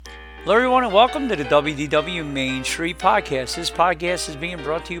Hello, everyone, and welcome to the WDW Main Street Podcast. This podcast is being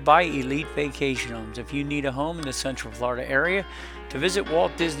brought to you by Elite Vacation Homes. If you need a home in the Central Florida area to visit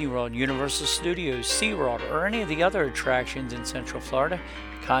Walt Disney World, Universal Studios, SeaWorld, or any of the other attractions in Central Florida,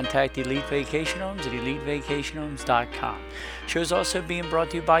 contact Elite Vacation Homes at elitevacationhomes.com. Show's also being brought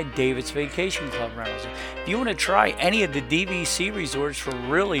to you by David's Vacation Club Rentals. If you want to try any of the DVC resorts for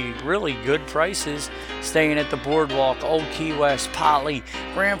really good prices, staying at the Boardwalk, Old Key West, Poly,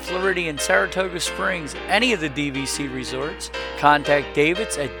 Grand Floridian, Saratoga Springs, any of the DVC resorts, contact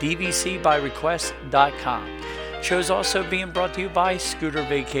David's at dvcbyrequest.com. Show's also being brought to you by Scooter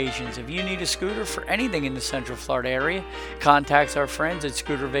Vacations. If you need a scooter for anything in the Central Florida area, contact our friends at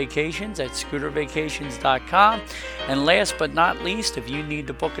Scooter Vacations at scootervacations.com. And last but not least, if you need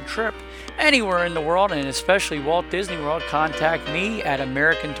to book a trip anywhere in the world, and especially Walt Disney World, contact me at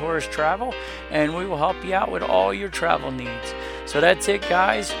American Tourist Travel, and we will help you out with all your travel needs. So that's it,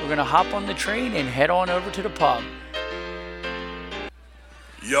 guys. We're going to hop on the train and head on over to the pub.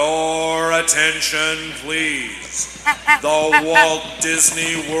 Your attention, please. The Walt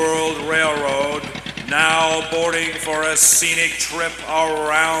Disney World Railroad now boarding for a scenic trip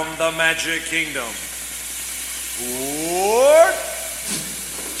around the Magic Kingdom. Board!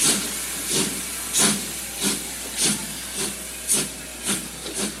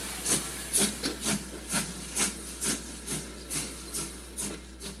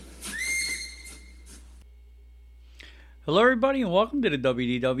 Hello, everybody, and welcome to the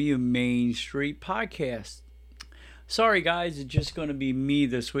WDW Main Street Podcast. Sorry, guys, it's just going to be me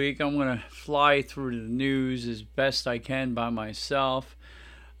this week. I'm going to fly through the news as best I can by myself.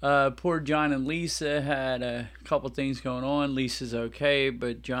 Poor John and Lisa had a couple things going on. Lisa's okay,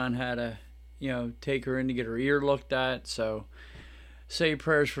 but John had to, take her in to get her ear looked at. So, say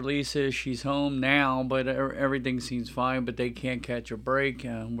prayers for Lisa. She's home now, but everything seems fine. But they can't catch a break.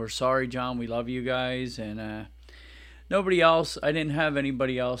 We're sorry, John. We love you guys, and nobody else. I didn't have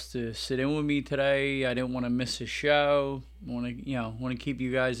anybody else to sit in with me today. I didn't want to miss a show. Want to keep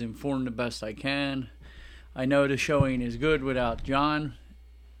you guys informed the best I can. I know the show ain't as good without John,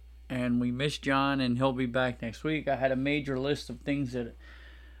 and we miss John, and he'll be back next week. I had a major list of things that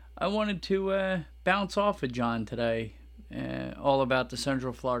I wanted to bounce off of John today, all about the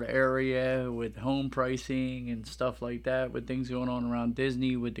Central Florida area with home pricing and stuff like that, with things going on around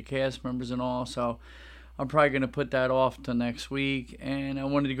Disney with the cast members and all. So I'm probably going to put that off to next week. And I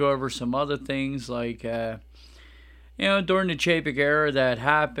wanted to go over some other things like, during the Chapek era that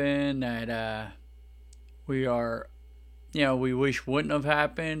happened that we wish wouldn't have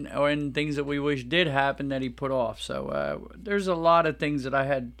happened, and things that we wish did happen that he put off. So there's a lot of things that I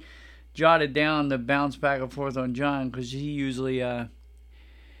had jotted down to bounce back and forth on John, because he usually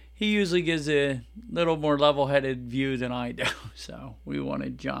gives a little more level-headed view than I do. So we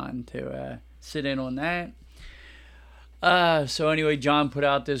wanted John to sit in on that. So anyway, John put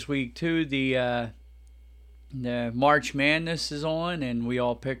out this week too the March Madness is on, and we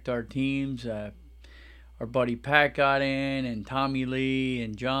all picked our teams. Our buddy Pat got in, and Tommy Lee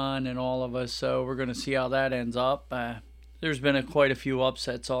and John and all of us. So we're going to see how that ends up. There's been quite a few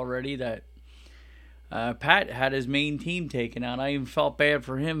upsets already that Pat had his main team taken out. I even felt bad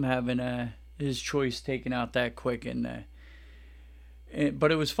for him having his choice taken out that quick,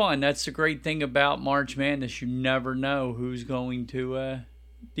 but it was fun. That's the great thing about March Madness. You never know who's going to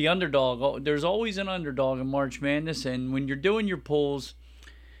the underdog. There's always an underdog in March Madness, and when you're doing your polls,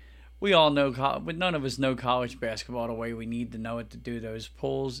 we all know, but none of us know college basketball the way we need to know it to do those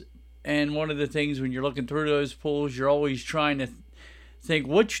polls. And one of the things when you're looking through those polls, you're always trying to think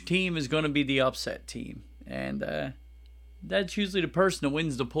which team is going to be the upset team, and that's usually the person that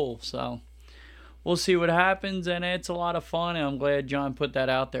wins the poll. So we'll see what happens, and it's a lot of fun, and I'm glad John put that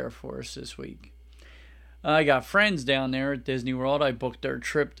out there for us this week. I got friends down there at Disney World. I booked their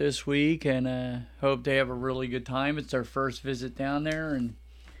trip this week, and hope they have a really good time. It's their first visit down there, and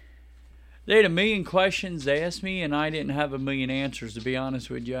they had a million questions they asked me, and I didn't have a million answers, to be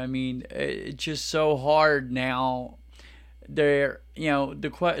honest with you. I mean, it's just so hard now.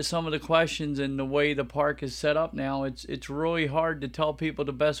 Some of the questions and the way the park is set up now, it's really hard to tell people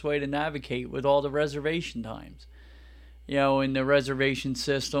the best way to navigate with all the reservation times. In the reservation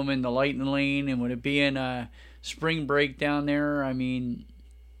system, in the Lightning Lane, and with it being a spring break down there, I mean,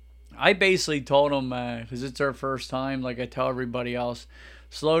 I basically told them, because it's their first time, like I tell everybody else,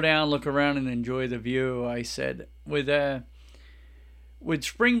 slow down, look around, and enjoy the view. I said, with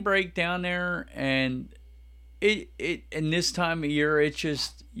spring break down there, and in this time of year,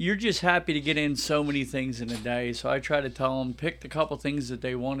 you're just happy to get in so many things in a day. So I try to tell them, pick the couple things that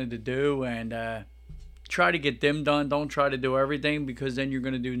they wanted to do, and try to get them done. Don't try to do everything, because then you're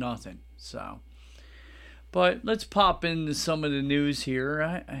going to do nothing. So, but let's pop into some of the news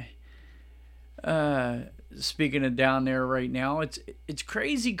here. Speaking of down there right now, it's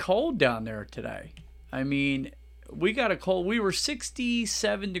crazy cold down there today. I mean, we got a cold. We were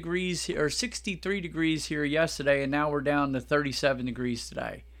 67 degrees or 63 degrees here yesterday, and now we're down to 37 degrees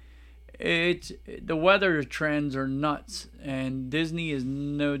today. The weather trends are nuts, and Disney is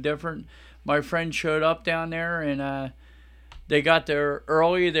no different. My friend showed up down there, and they got there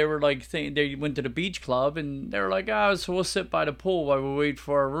early. They were like, they went to the beach club, and they were like, so we'll sit by the pool while we wait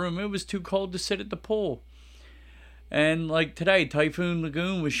for our room. It was too cold to sit at the pool. And like today, Typhoon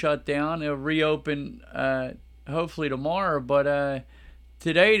Lagoon was shut down. It'll reopen hopefully tomorrow. But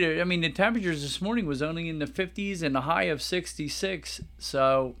today, I mean, the temperatures this morning was only in the 50s and a high of 66.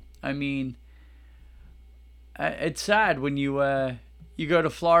 So, I mean, it's sad when you go to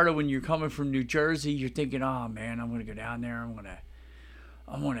Florida, when you're coming from New Jersey, you're thinking, oh man, I'm gonna go down there.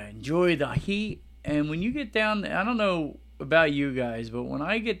 I'm gonna enjoy the heat. And when you get down, I don't know about you guys, but when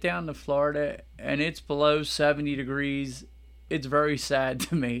I get down to Florida and it's below 70 degrees, it's very sad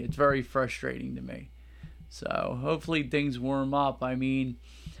to me. It's very frustrating to me. So hopefully things warm up. I mean,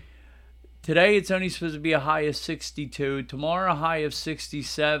 today it's only supposed to be a high of 62. Tomorrow a high of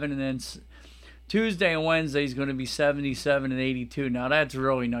 67, and then Tuesday and Wednesday is going to be 77 and 82. Now that's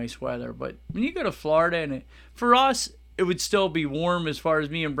really nice weather. But when you go to Florida, and for us, it would still be warm. As far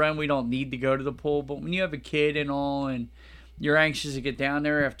as me and Brent, we don't need to go to the pool. But when you have a kid and all, and you're anxious to get down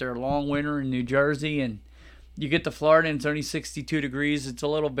there after a long winter in New Jersey, and you get to Florida and it's only 62 degrees, it's a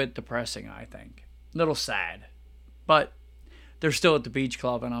little bit depressing, I think. A little sad. But they're still at the beach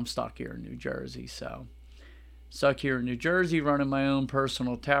club, and I'm stuck here in New Jersey. So, stuck here in New Jersey, running my own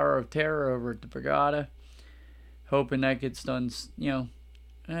personal Tower of Terror over at the Borgata. Hoping that gets done,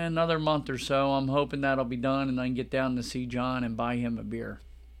 another month or so. I'm hoping that'll be done, and I can get down to see John and buy him a beer.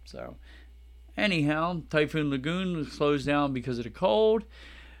 So, anyhow, Typhoon Lagoon was closed down because of the cold.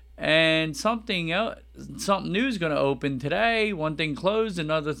 And something new is going to open today. One thing closed,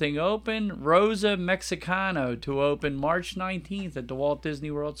 another thing open. Rosa Mexicano to open March 19th at the Walt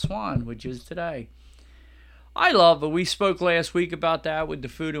Disney World Swan, which is today. I love it. We spoke last week about that with the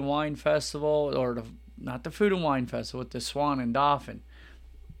Food and Wine Festival, or not the Food and Wine Festival, with the Swan and Dolphin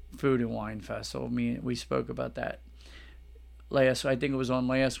Food and Wine Festival. We spoke about that I think it was on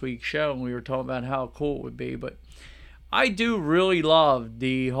last week's show, and we were talking about how cool it would be. But I do really love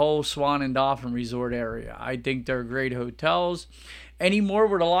the whole Swan and Dolphin Resort area. I think they're great hotels. Anymore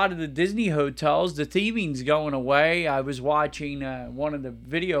with a lot of the Disney hotels, the theming's going away. I was watching one of the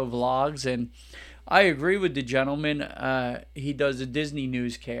video vlogs, and I agree with the gentleman. He does a Disney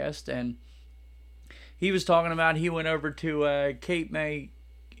newscast, and he was talking about he went over to Cape May,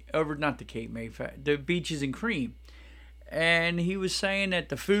 not the Cape May, the Beaches and Cream. And he was saying that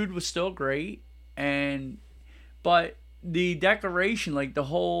the food was still great, but the decoration, like the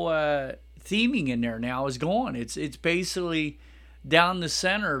whole theming in there now is gone. It's basically down the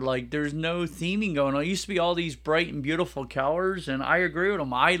center. Like there's no theming going on. It used to be all these bright and beautiful colors, and I agree with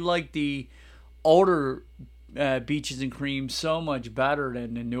him. I like the older Beaches and Cream so much better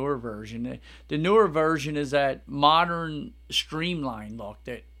than the newer version. The newer version is that modern streamlined look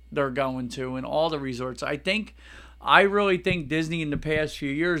that they're going to in all the resorts. I really think Disney in the past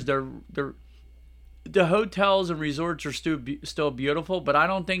few years, the hotels and resorts are still beautiful, but I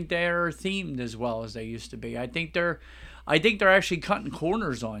don't think they're themed as well as they used to be. I think they're actually cutting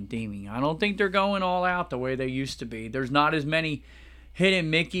corners on theming. I don't think they're going all out the way they used to be. There's not as many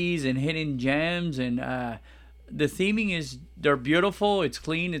hidden Mickeys and hidden gems, and the theming they're beautiful. It's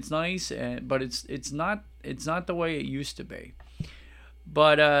clean. It's nice, but it's not the way it used to be.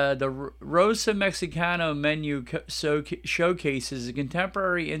 But the Rosa Mexicano menu showcases a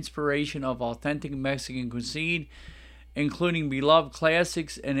contemporary inspiration of authentic Mexican cuisine, including beloved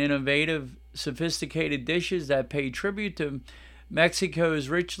classics and innovative, sophisticated dishes that pay tribute to Mexico's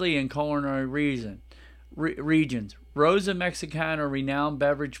richly and culinary regions. Rosa Mexicano, renowned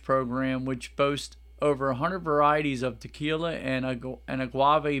beverage program, which boasts over 100 varieties of tequila and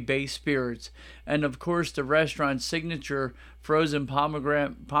agave-based spirits, and of course the restaurant's signature frozen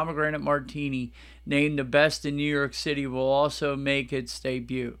pomegranate martini, named the best in New York City, will also make its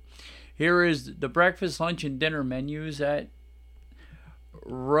debut. Here is the breakfast, lunch, and dinner menus at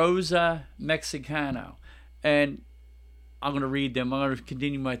Rosa Mexicano, and I'm going to read them. I'm going to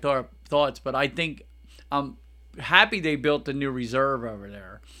continue my thoughts, but I think I'm happy they built the new reserve over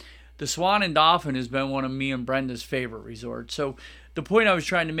there. The Swan and Dolphin has been one of me and Brenda's favorite resorts. So the point I was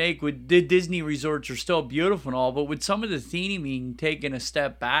trying to make with the Disney resorts are still beautiful and all, but with some of the theming taking a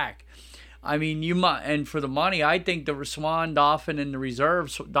step back, I mean, you might, and for the money, I think the Swan Dolphin and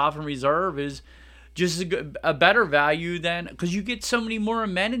the Dolphin Reserve is just a better value than, because you get so many more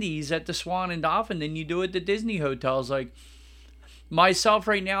amenities at the Swan and Dolphin than you do at the Disney hotels. Like myself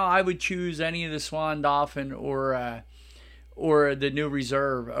right now, I would choose any of the Swan Dolphin or the new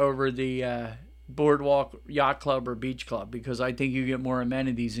Reserve over the Boardwalk Yacht Club or Beach Club, because I think you get more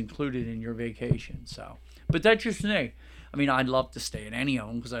amenities included in your vacation. So, but that's just me. I mean, I'd love to stay at any of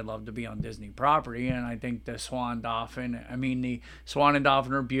them because I love to be on Disney property, and I think the Swan the Swan and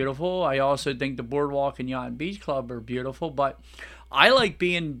Dolphin are beautiful. I also think the Boardwalk and Yacht and Beach Club are beautiful, but I like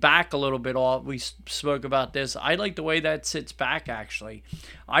being back a little bit off. We spoke about this. I like the way that sits back, actually.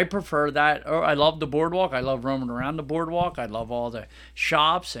 I prefer that. I love the Boardwalk. I love roaming around the Boardwalk. I love all the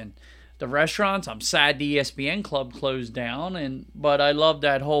shops and the restaurants. I'm sad the ESPN Club closed down, but I love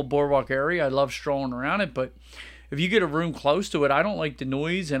that whole Boardwalk area. I love strolling around it, but if you get a room close to it, I don't like the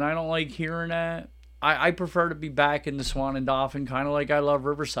noise, and I don't like hearing that. I prefer to be back in the Swan and Dolphin, kind of like I love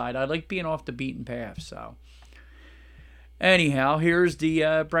Riverside. I like being off the beaten path. So, anyhow, here's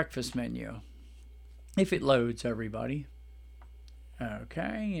the breakfast menu. If it loads, everybody.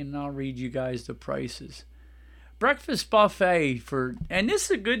 Okay, and I'll read you guys the prices. Breakfast buffet and this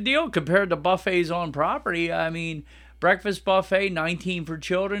is a good deal compared to buffets on property. I mean, breakfast buffet, $19 for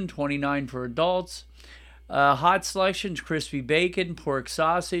children, $29 for adults. Hot selections, crispy bacon, pork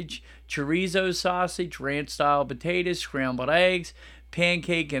sausage, chorizo sausage, ranch-style potatoes, scrambled eggs,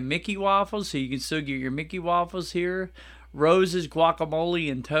 pancake and Mickey waffles, so you can still get your Mickey waffles here. Rose's guacamole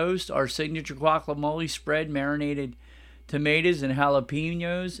and toast, our signature guacamole spread, marinated tomatoes and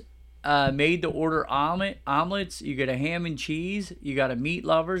jalapenos. Made to order omelets. You get a ham and cheese. You got a meat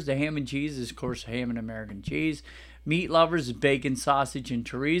lovers. The ham and cheese is, of course, ham and American cheese. Meat lovers is bacon, sausage, and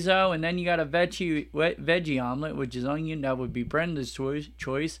chorizo. And then you got a veggie omelet, which is onion. That would be Brenda's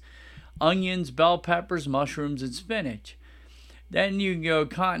choice. Onions, bell peppers, mushrooms, and spinach. Then you can go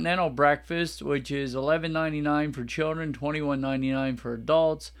continental breakfast, which is $11.99 for children, $21.99 for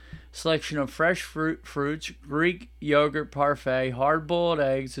adults. Selection of fresh fruits, Greek yogurt parfait, hard-boiled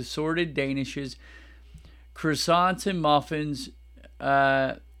eggs, assorted danishes, croissants and muffins.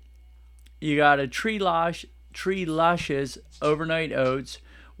 You got a Tree Luscious overnight oats,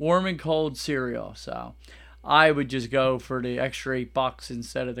 warm and cold cereal. So I would just go for the extra $8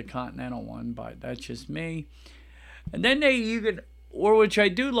 instead of the continental one, but that's just me. And then which I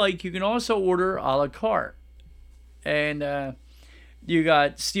do like, you can also order a la carte. And you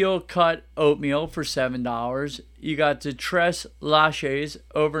got steel cut oatmeal for $7. You got the Tres Leches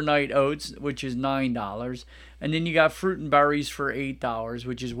overnight oats, which is $9. And then you got fruit and berries for $8,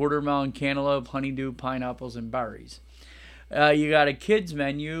 which is watermelon, cantaloupe, honeydew, pineapples, and berries. You got a kids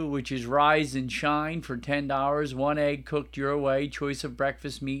menu, which is Rise and Shine for $10. 1 egg cooked your way. Choice of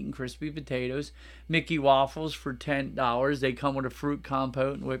breakfast meat and crispy potatoes. Mickey waffles for $10. They come with a fruit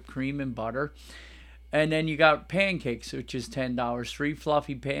compote and whipped cream and butter. And then you got pancakes, which is $10. 3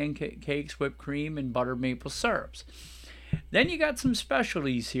 fluffy pancakes, whipped cream, and butter maple syrups. Then you got some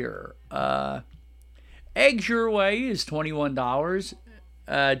specialties here. Eggs your way is $21.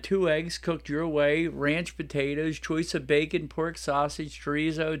 2 eggs cooked your way, ranch potatoes, choice of bacon, pork sausage,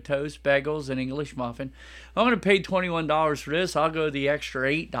 chorizo, toast, bagels, and English muffin. I'm going to pay $21 for this. I'll go the extra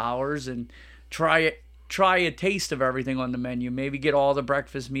 $8 and try a taste of everything on the menu. Maybe get all the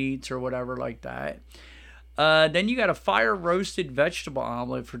breakfast meats or whatever like that. Then you got a fire roasted vegetable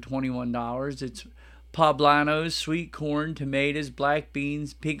omelet for $21. It's poblanos, sweet corn, tomatoes, black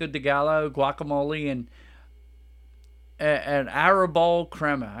beans, pico de gallo, guacamole, and arrabal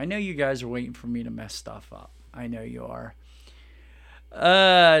crema. I know you guys are waiting for me to mess stuff up. I know you are.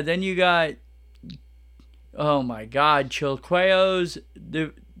 Then you got, oh my God, Chilqueos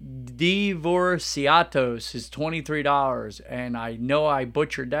Divorciatos is $23. And I know I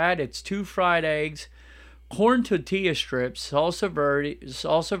butchered that. It's 2 fried eggs, corn tortilla strips, salsa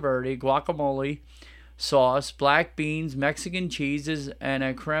verde, guacamole sauce, black beans, Mexican cheeses, and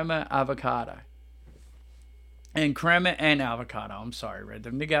a crema avocado. And crema and avocado. I'm sorry, read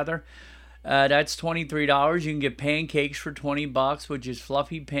them together. That's $23. You can get pancakes for $20, which is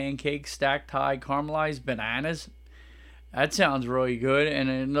fluffy pancakes, stacked high, caramelized bananas. That sounds really good. And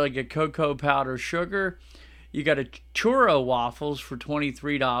then like a cocoa powder sugar. You got a churro waffles for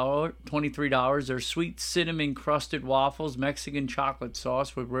 $23. They're sweet cinnamon crusted waffles, Mexican chocolate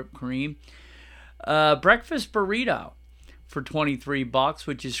sauce with whipped cream. Breakfast burrito for $23,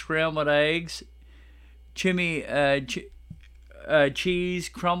 which is scrambled eggs, cheese,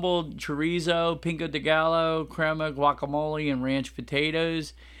 crumbled chorizo, pico de gallo, crema, guacamole, and ranch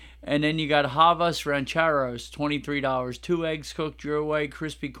potatoes. And then you got Havas Rancheros, $23. 2 eggs cooked your way,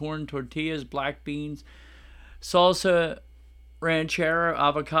 crispy corn tortillas, black beans, salsa ranchero,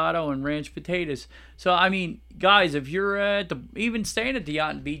 avocado, and ranch potatoes. So, I mean, guys, if you're even staying at the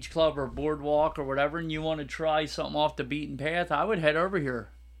Yacht and Beach Club or Boardwalk or whatever, and you want to try something off the beaten path, I would head over here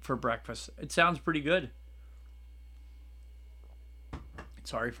for breakfast. It sounds pretty good.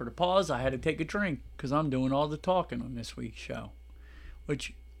 Sorry for the pause. I had to take a drink because I'm doing all the talking on this week's show,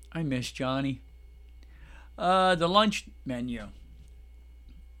 which I miss Johnny. The lunch menu.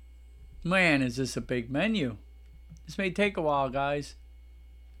 Man, is this a big menu. This may take a while, guys.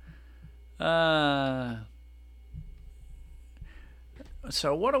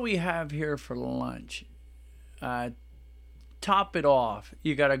 So what do we have here for lunch? Top it off.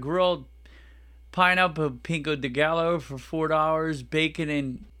 You got a grilled pineapple pico de gallo for $4, bacon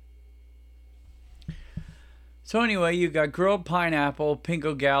and... So anyway, you got grilled pineapple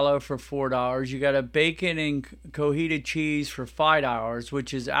pico gallo for $4. You got a bacon and cojita cheese for $5,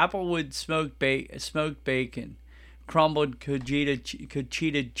 which is applewood smoked bacon, crumbled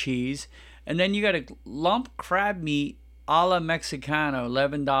cojita cheese, and then you got a lump crab meat a la Mexicano,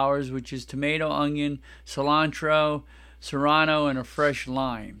 $11, which is tomato, onion, cilantro, serrano, and a fresh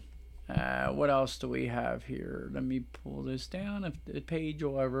lime. What else do we have here? Let me pull this down if the page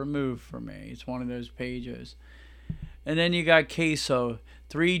will ever move for me. It's one of those pages. And then you got queso,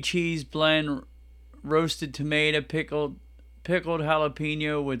 3 cheese blend, roasted tomato, pickled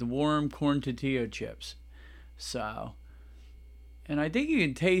jalapeno with warm corn tortilla chips. So, and I think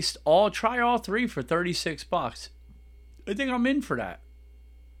you can try all 3 for $36. I think I'm in for that.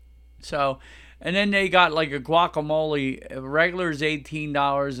 So, and then they got like a guacamole. A regular is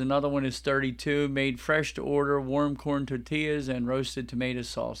 $18. Another one is $32. Made fresh to order, warm corn tortillas and roasted tomato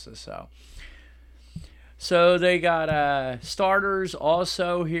salsa. So they got starters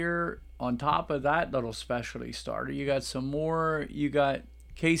also here on top of that little specialty starter. You got some more. You got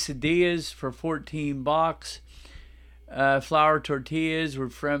quesadillas for $14. Flour tortillas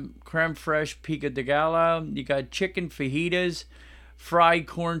with creme fraiche pico de gallo. You got chicken fajitas, fried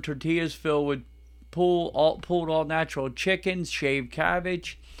corn tortillas filled with pulled all natural chicken, shaved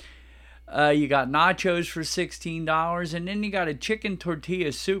cabbage. You got nachos for $16, and then you got a chicken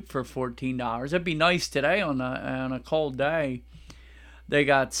tortilla soup for $14. That'd be nice today on a cold day. They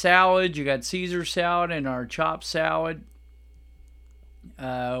got salad. You got Caesar salad and our chopped salad.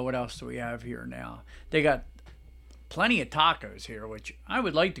 What else do we have here now? They got plenty of tacos here, which I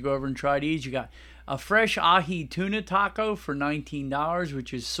would like to go over and try these. You got a fresh ahi tuna taco for $19,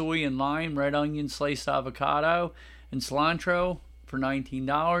 which is soy and lime, red onion, sliced avocado, and cilantro for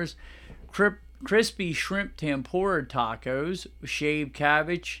 $19. Crispy shrimp tempura tacos, shaved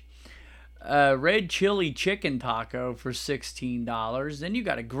cabbage, red chili chicken taco for $16. Then you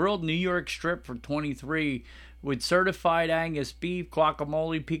got a grilled New York strip for $23 with certified Angus beef,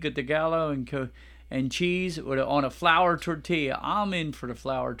 guacamole, pico de gallo, and cheese on a flour tortilla. I'm in for the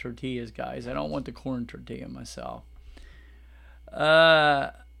flour tortillas, guys. I don't want the corn tortilla myself. You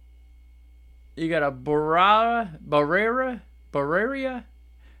got a Barrera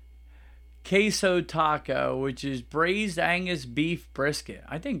queso taco, which is braised Angus beef brisket.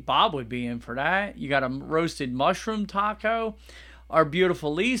 I think Bob would be in for that. You got a roasted mushroom taco. Our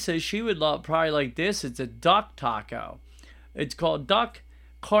beautiful Lisa, she would probably like this. It's a duck taco. It's called duck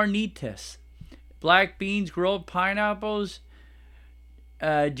carnitas. Black beans, grilled pineapples,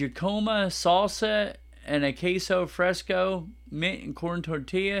 jicama salsa, and a queso fresco, mint and corn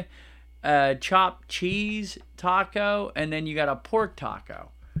tortilla, chopped cheese taco, and then you got a pork taco.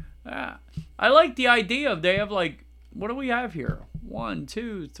 I like the idea of they have like, what do we have here? 1,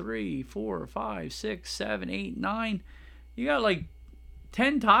 2, 3, 4, 5, 6, 7, 8, 9. You got like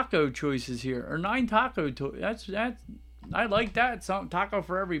 10 taco choices here, or 9 taco. That's I like that. Some taco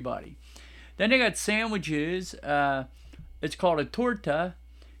for everybody. Then they got sandwiches. It's called a torta.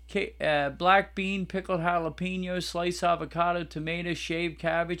 Black bean, pickled jalapeno, sliced avocado, tomato, shaved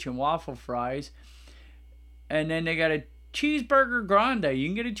cabbage, and waffle fries. And then they got a cheeseburger grande. You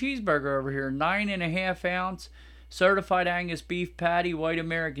can get a cheeseburger over here. 9.5 ounce. Certified Angus beef patty, white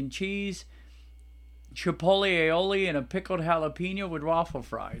American cheese, chipotle aioli, and a pickled jalapeno with waffle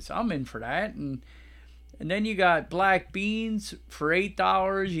fries. I'm in for that. And then you got black beans for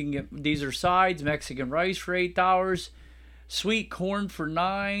 $8. You can get, these are sides, Mexican rice for $8. Sweet corn for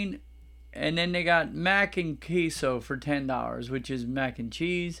 $9. And then they got mac and queso for $10, which is mac and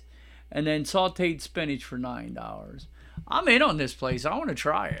cheese. And then sauteed spinach for $9. I'm in on this place. I want to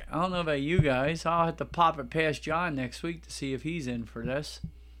try it. I don't know about you guys. I'll have to pop it past John next week to see if he's in for this.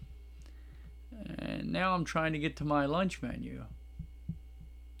 And now I'm trying to get to my lunch menu.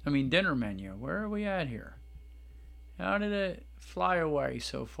 dinner menu. Where are we at here? How did it fly away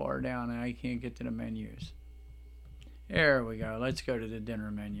so far down and I can't get to the menus? There we go. Let's go to the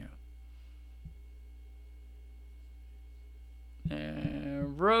dinner menu.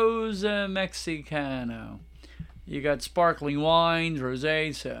 Rosa Mexicano. You got sparkling wines,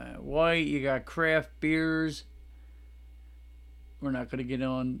 rosés, white. You got craft beers. We're not going to get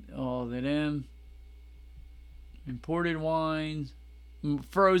on all of them. Imported wines.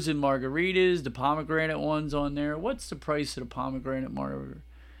 Frozen margaritas. The pomegranate ones on there. What's the price of the pomegranate margarita?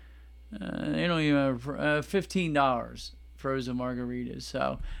 They don't even have $15 frozen margaritas.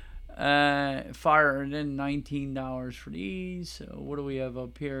 So, fire and then $19 for these. So what do we have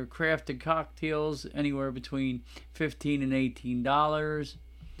up here? Crafted cocktails anywhere between $15 and $18.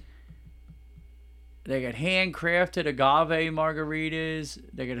 They got handcrafted agave margaritas.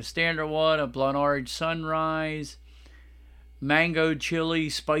 They got a standard one, a Blunt Orange Sunrise, mango chili,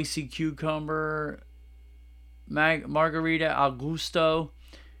 spicy cucumber, margarita al gusto.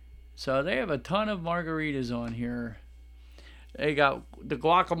 So they have a ton of margaritas on here. They got the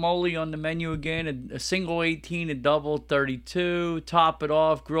guacamole on the menu again, a single 18, a double 32. Top it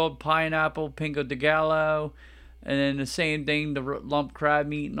off, grilled pineapple, pico de gallo. And then the same thing, the lump crab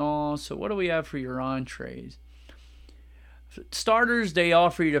meat and all. So what do we have for your entrees? Starters, they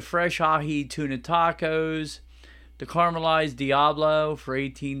offer you the fresh ahi tuna tacos. The caramelized Diablo for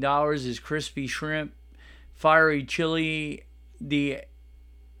 $18 is crispy shrimp. Fiery chili, the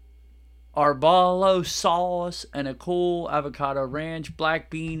arbalo sauce, and a cool avocado ranch. Black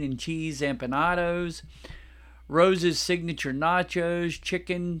bean and cheese empanados. Rose's signature nachos.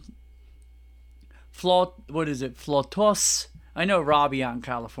 Chicken flautos. I know Robbie out in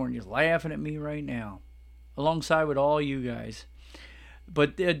California is laughing at me right now, alongside with all you guys.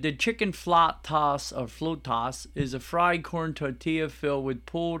 But the chicken flautas is a fried corn tortilla filled with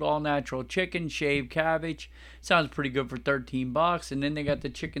pulled all-natural chicken, shaved cabbage. Sounds pretty good for $13. And then they got the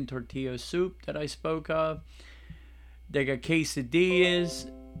chicken tortilla soup that I spoke of. They got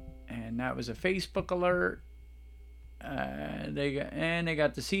quesadillas, and that was a Facebook alert. They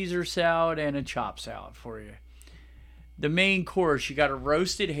got the Caesar salad and a chop salad for you. The main course, you got a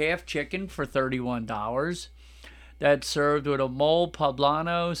roasted half chicken for $31. That's served with a mole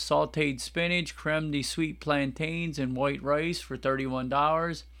poblano, sauteed spinach, creme de sweet plantains, and white rice for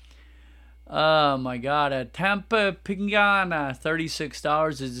 $31. Oh my God, a Tampa Pingana,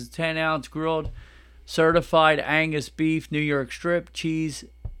 $36. Is a 10-ounce grilled certified Angus beef, New York strip, cheese,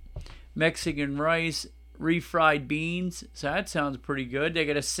 Mexican rice, refried beans. So that sounds pretty good. They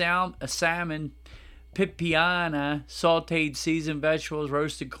got a salmon pipiana, sauteed seasoned vegetables,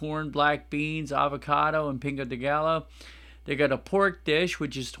 roasted corn, black beans, avocado, and pico de gallo. They got a pork dish,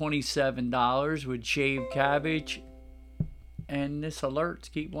 which is $27 with shaved cabbage. And this alerts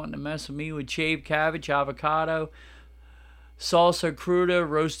keep wanting to mess with me with shaved cabbage, avocado, salsa cruda,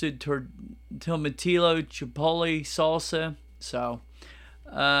 roasted tomatillo, chipotle salsa. So,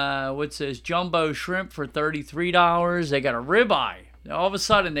 what's this? Jumbo shrimp for $33. They got a ribeye. All of a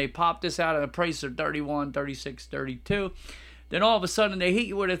sudden, they pop this out at a price of $31, $36, $32. Then all of a sudden, they hit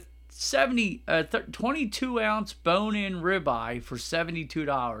you with a 22-ounce bone-in ribeye for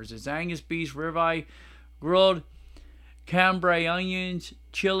 $72. It's Angus beef ribeye, grilled cambray onions,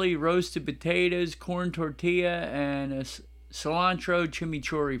 chili, roasted potatoes, corn tortilla, and a cilantro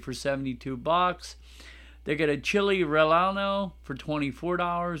chimichurri for $72. They got a chili relleno for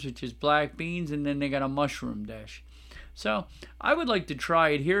 $24, which is black beans, and then they got a mushroom dish. So I would like to try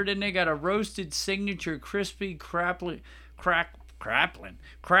it here. Then they got a roasted signature crispy crackling pork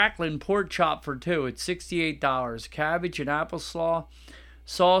chop for $2. It's $68. Cabbage and applesauce,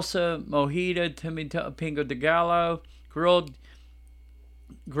 salsa, mojita, tomato, pico de gallo, grilled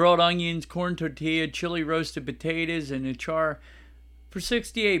onions, corn tortilla, chili, roasted potatoes, and a char for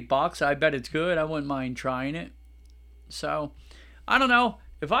 $68. I bet it's good. I wouldn't mind trying it. So I don't know.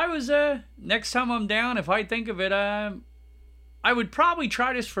 If I was next time I'm down, if I think of it, I would probably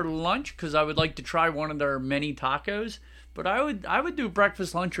try this for lunch because I would like to try one of their mini tacos. But I would do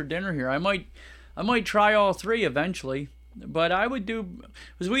breakfast, lunch, or dinner here. I might try all three eventually. But I would do,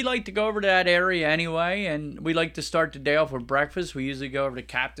 because we like to go over to that area anyway, and we like to start the day off with breakfast. We usually go over to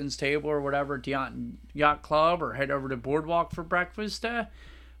Captain's Table or whatever at the Yacht Club, or head over to Boardwalk for breakfast.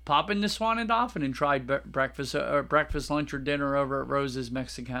 Pop into Swan and Dolphin and try breakfast, lunch, or dinner over at Rose's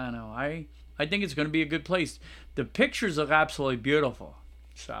Mexicano. I think it's going to be a good place. The pictures look absolutely beautiful.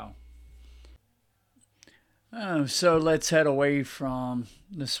 So let's head away from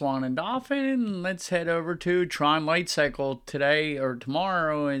the Swan and Dolphin and let's head over to Tron Light Cycle. Today or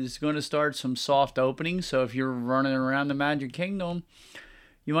tomorrow is going to start some soft openings. So if you're running around the Magic Kingdom,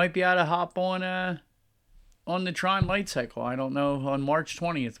 you might be able to hop on the Tron Light Cycle. I don't know, on March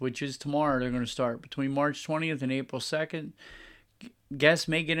 20th, which is tomorrow. They're going to start between March 20th and April 2nd. Guests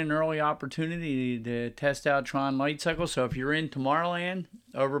may get an early opportunity to test out Tron Light Cycle. So if you're in Tomorrowland,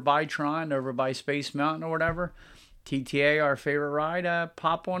 over by Tron, over by Space Mountain or whatever, TTA, our favorite ride,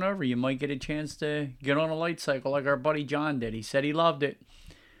 pop on over. You might get a chance to get on a light cycle like our buddy John did. He said he loved it.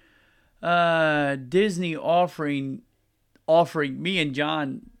 Disney offering me and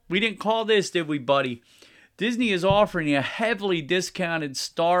John, we didn't call this, did we, buddy? Disney is offering a heavily discounted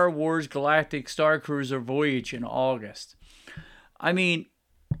Star Wars Galactic Star Cruiser voyage in August. I mean,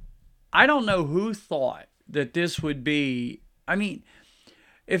 I don't know who thought that this would be. I mean,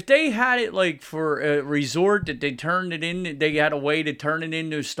 if they had it like for a resort that they turned it in, they had a way to turn it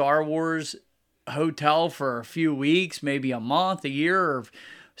into a Star Wars hotel for a few weeks, maybe a month, a year, or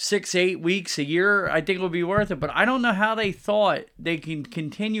 6-8 weeks a year, I think it would be worth it. But I don't know how they thought they can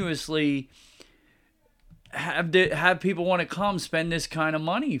continuously have people want to come spend this kind of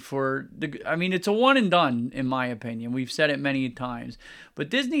money for I mean, it's a one and done, in my opinion. We've said it many times. But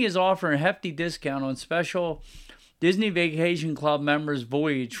Disney is offering a hefty discount on special Disney Vacation Club members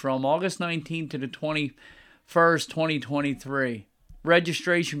voyage from August 19th to the 21st, 2023.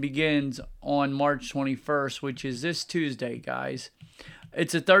 Registration begins on March 21st, which is this Tuesday, guys.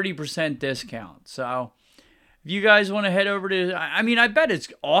 It's a 30% discount. So if you guys want to head over to, I mean, I bet it's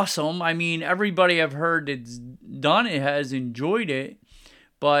awesome. I mean, everybody I've heard that's done it has enjoyed it,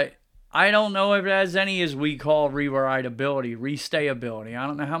 but I don't know if it has any, as we call, rerideability, restayability. I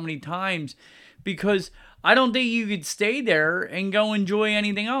don't know how many times, because I don't think you could stay there and go enjoy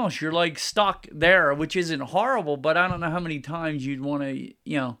anything else. You're like stuck there, which isn't horrible, but I don't know how many times you'd want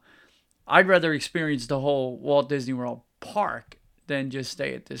to, I'd rather experience the whole Walt Disney World park than just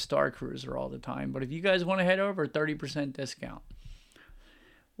stay at this Star Cruiser all the time. But if you guys want to head over, 30% discount.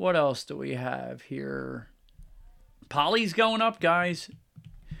 What else do we have here? Poly's going up, guys.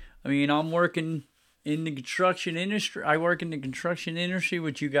 I mean, I'm working in the construction industry. I work in the construction industry,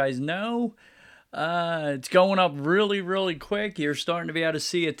 which you guys know. It's going up really, really quick. You're starting to be able to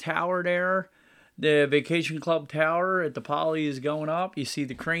see a tower there. The Vacation Club Tower at the Poly is going up. You see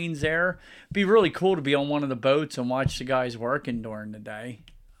the cranes there. It'd be really cool to be on one of the boats and watch the guys working during the day.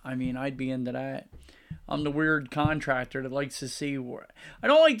 I mean, I'd be into that. I'm the weird contractor that likes to see... I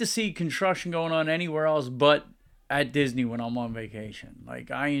don't like to see construction going on anywhere else but at Disney when I'm on vacation.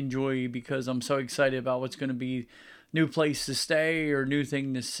 Like, I enjoy, because I'm so excited about what's going to be new place to stay or new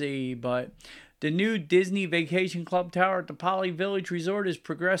thing to see. But the new Disney Vacation Club Tower at the Poly Village Resort is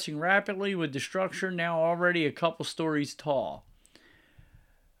progressing rapidly, with the structure now already a couple stories tall.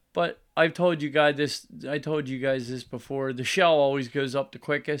 But I've told you guys this. I told you guys this before. The shell always goes up the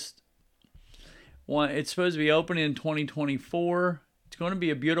quickest. It's supposed to be opening in 2024. It's going to be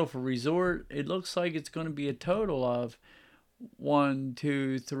a beautiful resort. It looks like it's going to be a total of 1,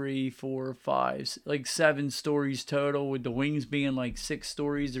 2, 3, 4, 5, like 7 stories total, with the wings being like 6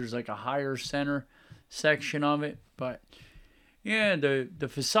 stories. There's like a higher center section of it. But yeah, the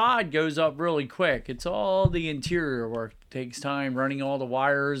facade goes up really quick. It's all the interior work. It takes time running all the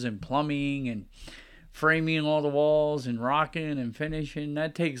wires and plumbing and framing all the walls and rocking and finishing.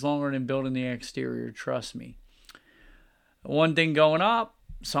 That takes longer than building the exterior, trust me. One thing going up,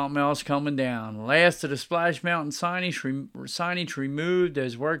 something else coming down. Last of the Splash Mountain signage removed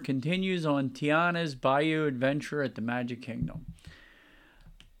as work continues on Tiana's Bayou Adventure at the Magic Kingdom.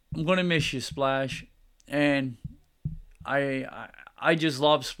 I'm going to miss you, Splash. And I just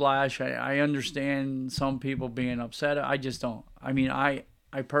love Splash. I understand some people being upset. I just don't. I mean, I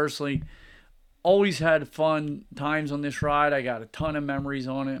personally always had fun times on this ride. I got a ton of memories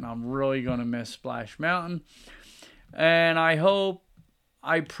on it, and I'm really going to miss Splash Mountain. And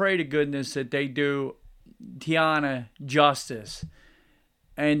I pray to goodness that they do Tiana justice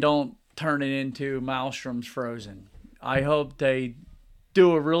and don't turn it into Maelstrom's Frozen. I hope they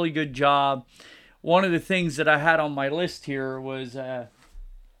do a really good job. One of the things that I had on my list here was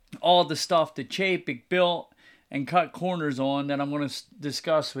all the stuff that Chapek built and cut corners on that I'm going to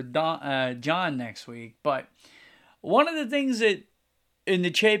discuss with John next week. But one of the things that in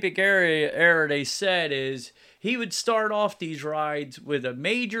the Chapek era they said is he would start off these rides with a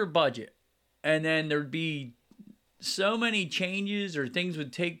major budget, and then there'd be so many changes or things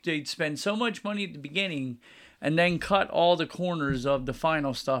they'd spend so much money at the beginning and then cut all the corners of the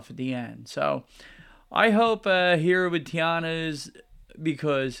final stuff at the end. So I hope here with Tiana's,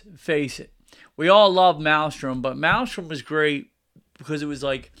 because face it, we all love Maelstrom, but Maelstrom was great because it was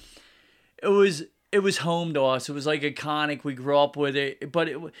like, it was home to us. It was like iconic. We grew up with it. But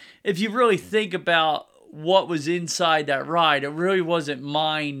if you really think about what was inside that ride. It really wasn't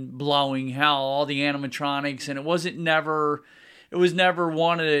mind-blowing how all the animatronics, and it was never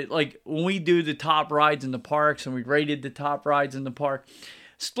one of the, like, when we do the top rides in the parks and we rated the top rides in the park,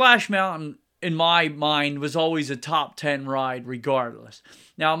 Splash Mountain, in my mind, was always a top 10 ride regardless.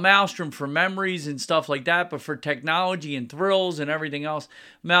 Now, Maelstrom for memories and stuff like that, but for technology and thrills and everything else,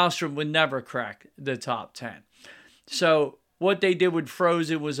 Maelstrom would never crack the top 10. So what they did with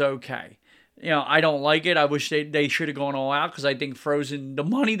Frozen was okay. I don't like it. I wish they should have gone all out, because I think Frozen, the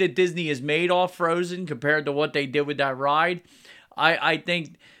money that Disney has made off Frozen compared to what they did with that ride, I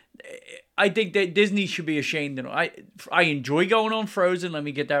think that Disney should be ashamed of them. I enjoy going on Frozen, let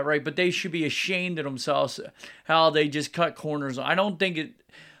me get that right, but they should be ashamed of themselves how they just cut corners. I don't think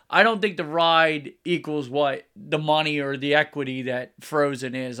the ride equals what the money or the equity that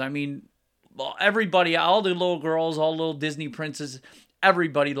Frozen is. I mean, everybody, all the little girls, all the little Disney princesses,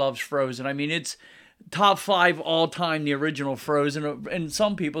 everybody loves Frozen. I mean, it's top 5 all time, the original Frozen, in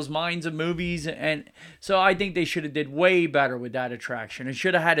some people's minds of movies. And so I think they should have did way better with that attraction. It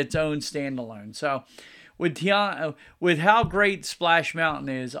should have had its own standalone. So with how great Splash Mountain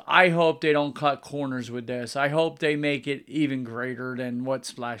is, I hope they don't cut corners with this. I hope they make it even greater than what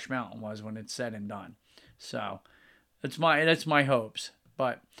Splash Mountain was when it's said and done. So that's my hopes.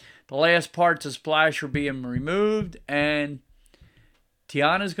 But the last parts of Splash are being removed, and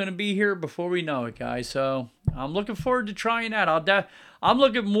Tiana's going to be here before we know it, guys. So I'm looking forward to trying that. I'm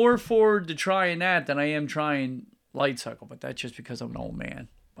looking more forward to trying that than I am trying Light Cycle, but that's just because I'm an old man.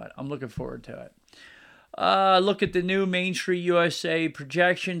 But I'm looking forward to it. Look at the new Main Street USA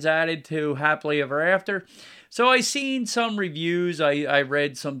projections added to Happily Ever After. So I seen some reviews. I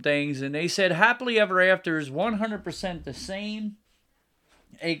read some things, and they said Happily Ever After is 100% the same,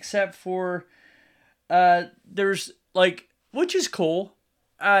 except for there's like, which is cool.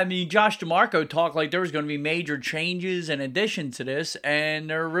 I mean, Josh DeMarco talked like there was going to be major changes and additions to this, and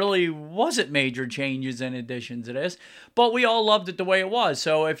there really wasn't major changes and additions to this, but we all loved it the way it was.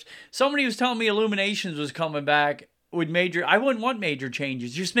 So if somebody was telling me Illuminations was coming back with I wouldn't want major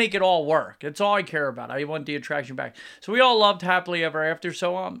changes. Just make it all work. That's all I care about. I want the attraction back. So we all loved Happily Ever After,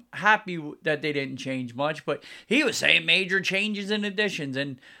 so I'm happy that they didn't change much, but he was saying major changes and additions,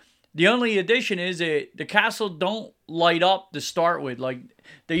 and the only addition is that the castle don't light up to start with. Like,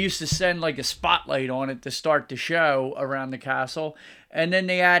 they used to send like a spotlight on it to start the show around the castle. And then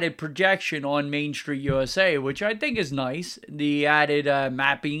they added projection on Main Street USA, which I think is nice. The added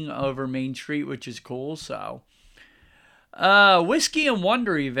mapping over Main Street, which is cool. So, Whiskey and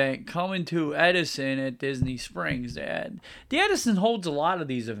Wonder event coming to Edison at Disney Springs. The Edison holds a lot of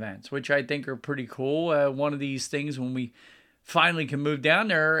these events, which I think are pretty cool. One of these things when we finally can move down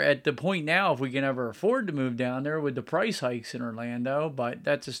there, at the point now if we can ever afford to move down there with the price hikes in Orlando, but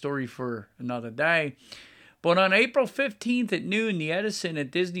that's a story for another day. But on April 15th at noon, the Edison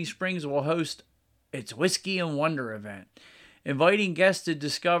at Disney Springs will host its Whiskey and Wonder event, inviting guests to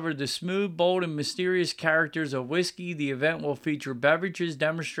discover the smooth, bold, and mysterious characters of whiskey. The event will feature beverages,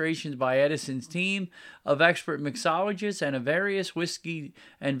 demonstrations by Edison's team of expert mixologists, and various whiskey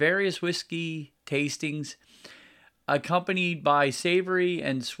tastings, accompanied by savory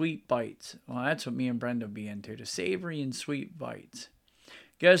and sweet bites. Well, that's what me and Brenda will be into, the savory and sweet bites.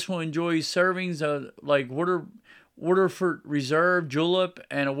 Guests will enjoy servings of like Waterford Reserve Julep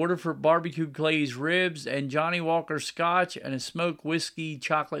and a Waterford barbecue glazed ribs and Johnny Walker Scotch and a smoked whiskey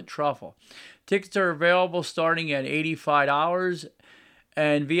chocolate truffle. Tickets are available starting at $85,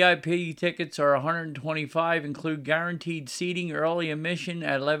 and VIP tickets are $125, include guaranteed seating, early admission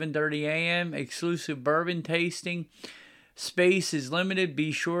at 11:30 a.m., exclusive bourbon tasting. Space is limited.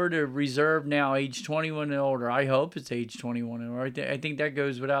 Be sure to reserve now, age 21 and older. I hope it's age 21 and older. I think that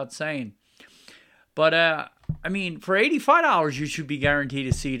goes without saying. But, I mean, for $85, you should be guaranteed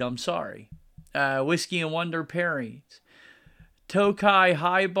a seat. I'm sorry. Whiskey and Wonder pairings. Tokai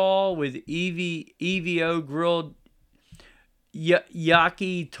Highball with EVO grilled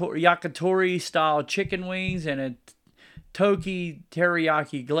yakitori style chicken wings and a Toki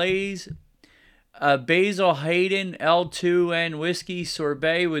teriyaki glaze. Basil Hayden L2N whiskey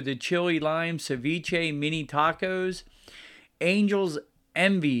sorbet with the chili lime ceviche mini tacos. Angel's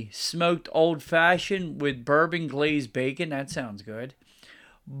Envy smoked old fashioned with bourbon glazed bacon. That sounds good.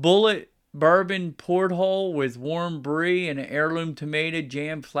 Bullet bourbon porthole with warm brie and an heirloom tomato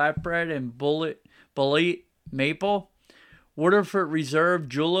jam flatbread and bullet maple. Waterford Reserve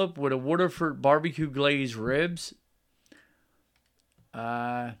Julep with a Waterford barbecue glazed ribs.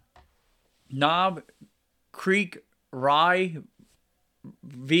 Knob Creek Rye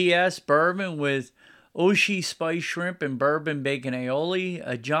VS bourbon with Oshi Spice Shrimp and Bourbon Bacon Aioli,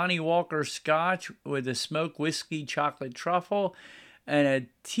 a Johnny Walker Scotch with a smoked whiskey chocolate truffle, and a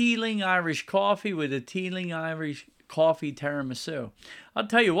Teeling Irish Coffee with a Teeling Irish Coffee tiramisu. I'll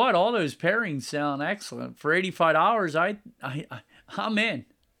tell you what, all those pairings sound excellent. For $85, I'm in.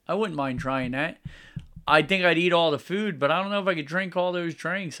 I wouldn't mind trying that. I think I'd eat all the food, but I don't know if I could drink all those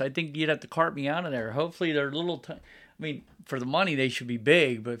drinks. I think you'd have to cart me out of there. Hopefully they're little. I mean, for the money, they should be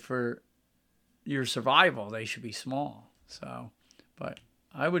big, but for your survival, they should be small. So, but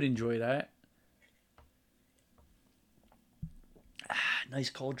I would enjoy that. Nice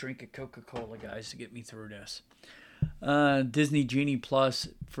cold drink of Coca-Cola, guys, to get me through this. Disney Genie Plus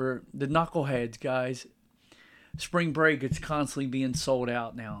for the knuckleheads, guys. Spring break, it's constantly being sold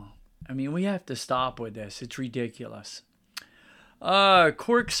out now. I mean, we have to stop with this. It's ridiculous.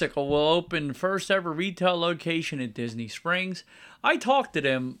 Corksicle will open first ever retail location at Disney Springs. I talked to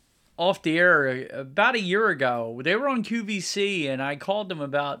them off the air about a year ago. They were on QVC, and I called them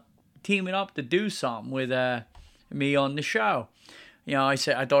about teaming up to do something with me on the show. You know, I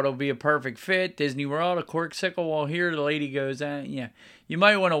said I thought it would be a perfect fit. Disney World, a Corksicle. Well, here the lady goes, yeah, you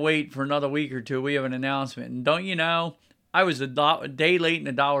might want to wait for another week or two. We have an announcement. And don't you know, I was a day late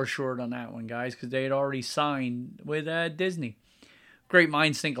and $1 short on that one, guys, because they had already signed with Disney. Great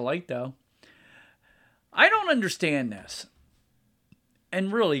minds think alike, though. I don't understand this.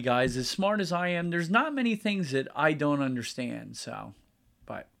 And really, guys, as smart as I am, there's not many things that I don't understand. So,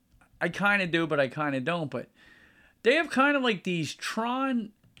 but I kind of do, but I kind of don't. But they have kind of like these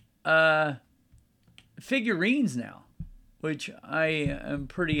Tron figurines now, which I am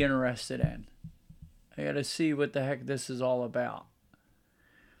pretty interested in. I got to see what the heck this is all about.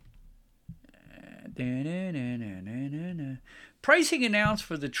 Pricing announced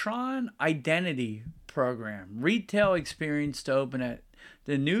for the Tron Identity program. Retail experience to open at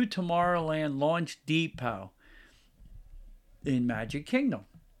the new Tomorrowland Launch Depot in Magic Kingdom.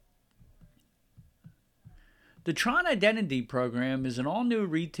 The Tron Identity program is an all-new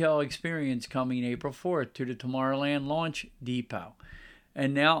retail experience coming April 4th to the Tomorrowland Launch Depot.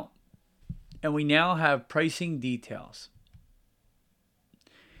 And we now have pricing details.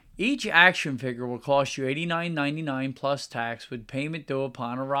 Each action figure will cost you $89.99 plus tax with payment due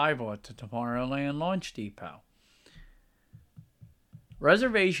upon arrival at the Tomorrowland Launch Depot.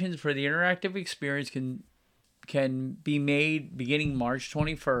 Reservations for the interactive experience can be made beginning March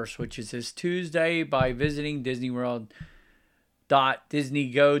 21st, which is this Tuesday, by visiting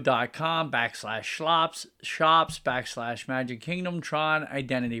disneyworld.disneygo.com/shops/Magic Kingdom Tron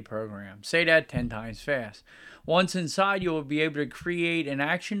Identity Program. Say that 10 times fast. Once inside, you will be able to create an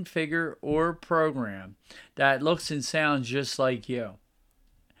action figure or program that looks and sounds just like you.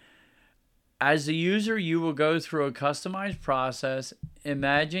 As the user, you will go through a customized process.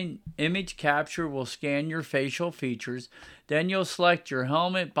 Image capture will scan your facial features. Then you'll select your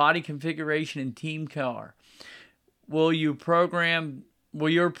helmet, body configuration, and team color. Will your program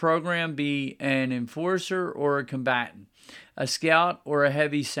be an enforcer or a combatant, a scout or a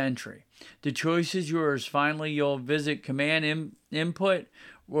heavy sentry? The choice is yours. Finally, you'll visit command input,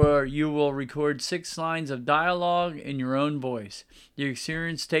 where you will record 6 lines of dialogue in your own voice. The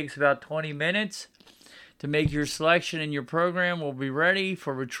experience takes about 20 minutes to make your selection, and your program will be ready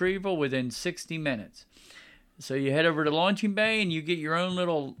for retrieval within 60 minutes. So you head over to Launching Bay and you get your own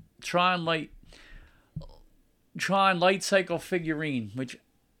little Tron Light Cycle figurine, which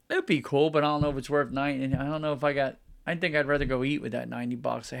it'd be cool, but I don't know if it's worth $90. I don't know if I think I'd rather go eat with that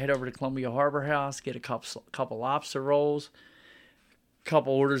 $90. I head over to Columbia Harbor House, get a couple lobster rolls,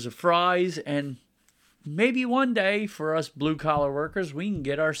 couple orders of fries, and maybe one day for us blue collar workers, we can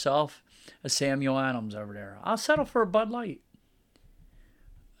get ourselves a Samuel Adams over there. I'll settle for a Bud Light.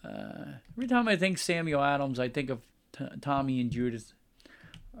 Every time I think Samuel Adams, I think of Tommy and Judith,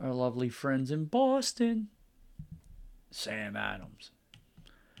 our lovely friends in Boston. Sam Adams.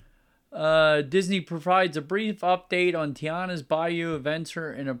 Disney provides a brief update on Tiana's Bayou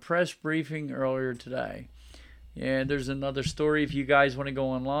Adventure in a press briefing earlier today. Yeah, there's another story if you guys want to go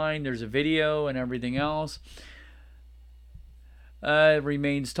online. There's a video and everything else. It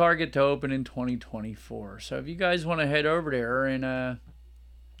remains target to open in 2024. So if you guys want to head over there, and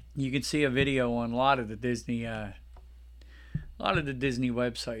you can see a video on a lot of the Disney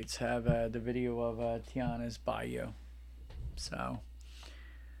websites have the video of Tiana's Bayou. So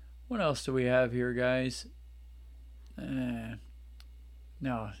what else do we have here, guys? No,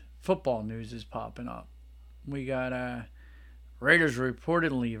 football news is popping up. We got Raiders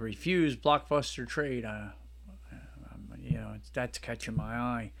reportedly refused blockbuster trade. That's catching my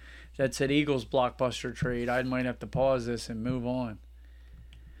eye. If that said Eagles blockbuster trade, I might have to pause this and move on.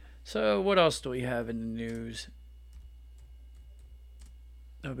 So what else do we have in the news?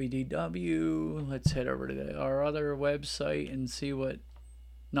 WDW. Let's head over to our other website and see what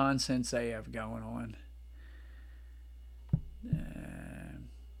nonsense they have going on.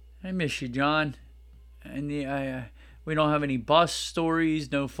 I miss you, John. And we don't have any bus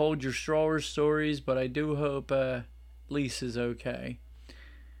stories, no fold your strawers stories, but I do hope Lisa's okay.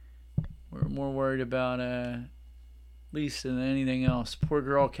 We're more worried about Lisa than anything else. Poor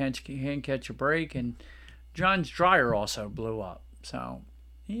girl can't catch a break, and John's dryer also blew up. So,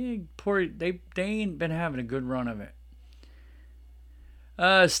 yeah, they ain't been having a good run of it.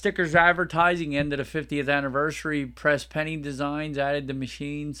 Stickers advertising ended the 50th anniversary. Press Penny Designs added the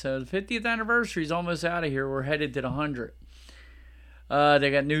machine. So the 50th anniversary is almost out of here. We're headed to the 100.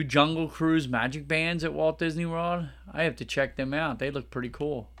 They got new Jungle Cruise magic bands at Walt Disney World. I have to check them out. They look pretty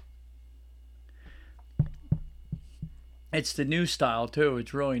cool. It's the new style too.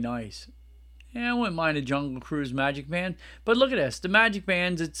 It's really nice. Yeah, I wouldn't mind a Jungle Cruise magic band. But look at this. The magic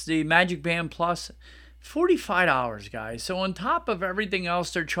bands, it's the Magic Band Plus. $45, guys. So on top of everything else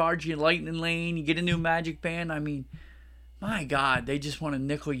they're charging you, Lightning Lane, you get a new magic band. I mean, my God, they just want to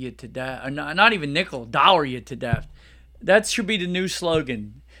nickel you to death. Or not even nickel, dollar you to death. That should be the new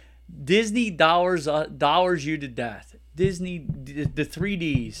slogan. Disney dollars you to death. Disney, the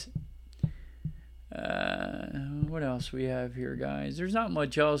 3Ds. What else we have here, guys? There's not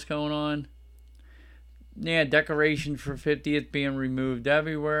much else going on. Yeah, decoration for 50th being removed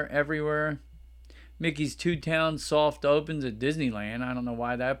everywhere. Mickey's Two Towns soft opens at Disneyland. I don't know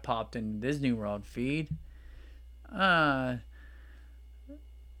why that popped in the Disney World feed. Tron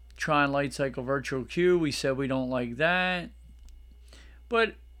Light Cycle Virtual Queue. We said we don't like that.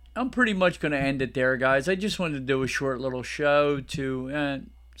 But I'm pretty much going to end it there, guys. I just wanted to do a short little show so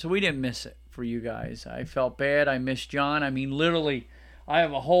we didn't miss it for you guys. I felt bad. I missed John. I mean, literally, I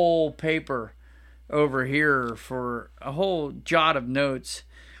have a whole paper over here for a whole jot of notes.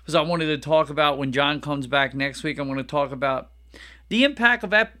 Because I wanted to talk about when John comes back next week. I'm going to talk about the impact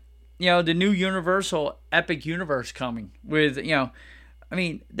of the new Universal Epic Universe coming with, I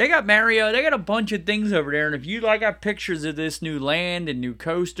mean, they got Mario, they got a bunch of things over there. And if you got pictures of this new land and new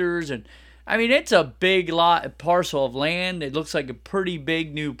coasters, and I mean, it's a big parcel of land. It looks like a pretty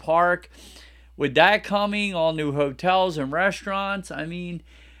big new park. With that coming, all new hotels and restaurants, I mean,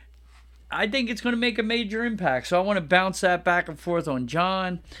 I think it's going to make a major impact. So I want to bounce that back and forth on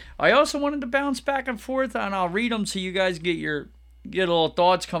John. I also wanted to bounce back and forth, and I'll read them so you guys get a little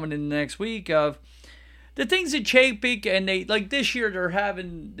thoughts coming in the next week of the things at Chapek. And they, like this year, they're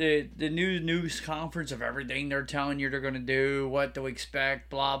having the new news conference of everything they're telling you they're going to do, what to expect,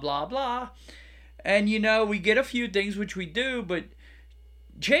 blah, blah, blah. And, we get a few things, which we do, but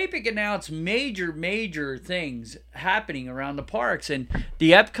Chapek announced major things happening around the parks, and the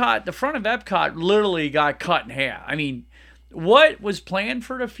front of Epcot literally got cut in half. I mean, what was planned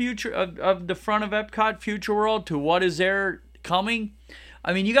for the future of the front of Epcot Future World to what is there coming?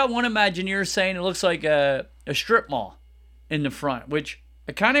 I mean, you got one Imagineer saying it looks like a strip mall in the front, which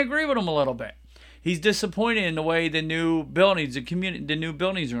I kind of agree with him a little bit. He's disappointed in the way the new buildings are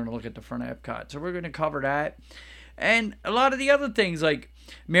going to look at the front of Epcot. So we're going to cover that. And a lot of the other things like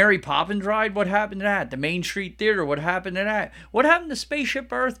Mary Poppins ride, what happened to that? The Main Street Theater, what happened to that? What happened to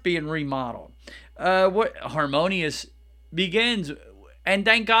Spaceship Earth being remodeled? What Harmonious begins, and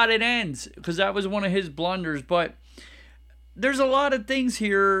thank God it ends, because that was one of his blunders. But there's a lot of things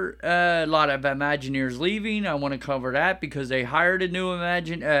here, a lot of Imagineers leaving. I want to cover that because they hired a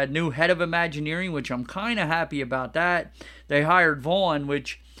new head of Imagineering, which I'm kind of happy about that. They hired Vaughn,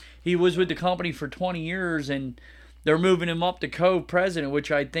 which he was with the company for 20 years, and they're moving him up to co-president,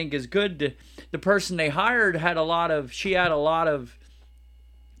 which I think is good. The person they hired had a lot of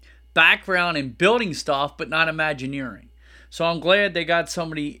background in building stuff, but not Imagineering. So I'm glad they got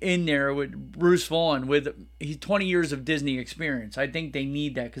somebody in there with Bruce Vaughn with 20 years of Disney experience. I think they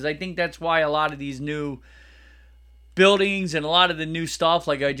need that because I think that's why a lot of these new buildings and a lot of the new stuff,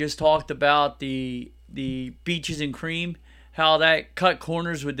 like I just talked about, the Beaches and Cream, how that cut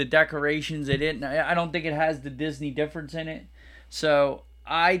corners with the decorations. I don't think it has the Disney difference in it. So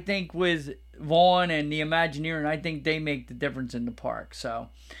I think with Vaughn and the Imagineering, I think they make the difference in the park. So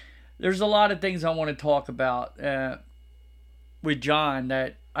there's a lot of things I want to talk about with John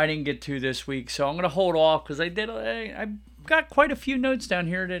that I didn't get to this week. So I'm going to hold off because I got quite a few notes down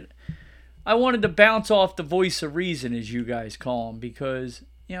here that I wanted to bounce off the voice of reason, as you guys call him, because,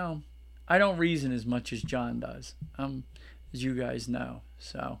 I don't reason as much as John does. As you guys know.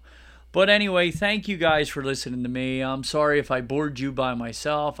 So, but anyway, thank you guys for listening to me. I'm sorry if I bored you by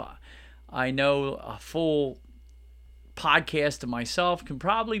myself. I know a full podcast to myself can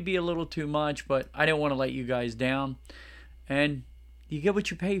probably be a little too much, but I didn't want to let you guys down. And you get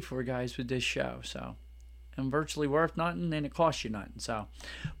what you pay for, guys, with this show. So I'm virtually worth nothing, and it costs you nothing. So,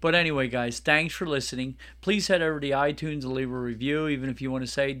 but anyway, guys, thanks for listening. Please head over to iTunes and leave a review. Even if you want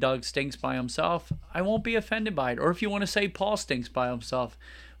to say Doug stinks by himself, I won't be offended by it. Or if you want to say Paul stinks by himself,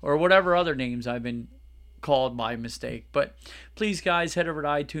 or whatever other names I've been called by mistake. But please, guys, head over to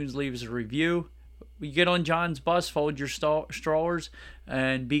iTunes, leave us a review. You get on John's bus, fold your strollers,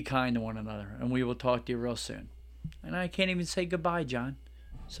 and be kind to one another. And we will talk to you real soon. And I can't even say goodbye, John.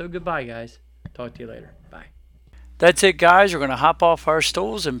 So goodbye, guys. Talk to you later. Bye. That's it, guys. We're going to hop off our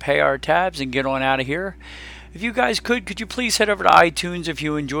stools and pay our tabs and get on out of here. If you guys could you please head over to iTunes if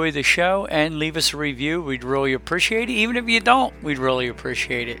you enjoy the show and leave us a review? We'd really appreciate it. Even if you don't, we'd really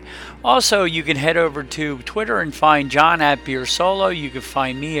appreciate it. Also, you can head over to Twitter and find John at Beer Solo. You can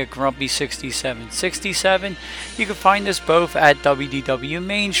find me at Grumpy6767. You can find us both at WDW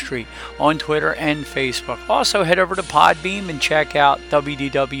Main Street on Twitter and Facebook. Also, head over to Podbeam and check out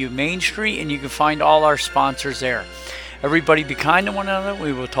WDW Main Street, and you can find all our sponsors there. Everybody be kind to one another.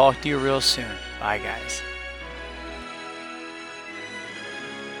 We will talk to you real soon. Bye, guys.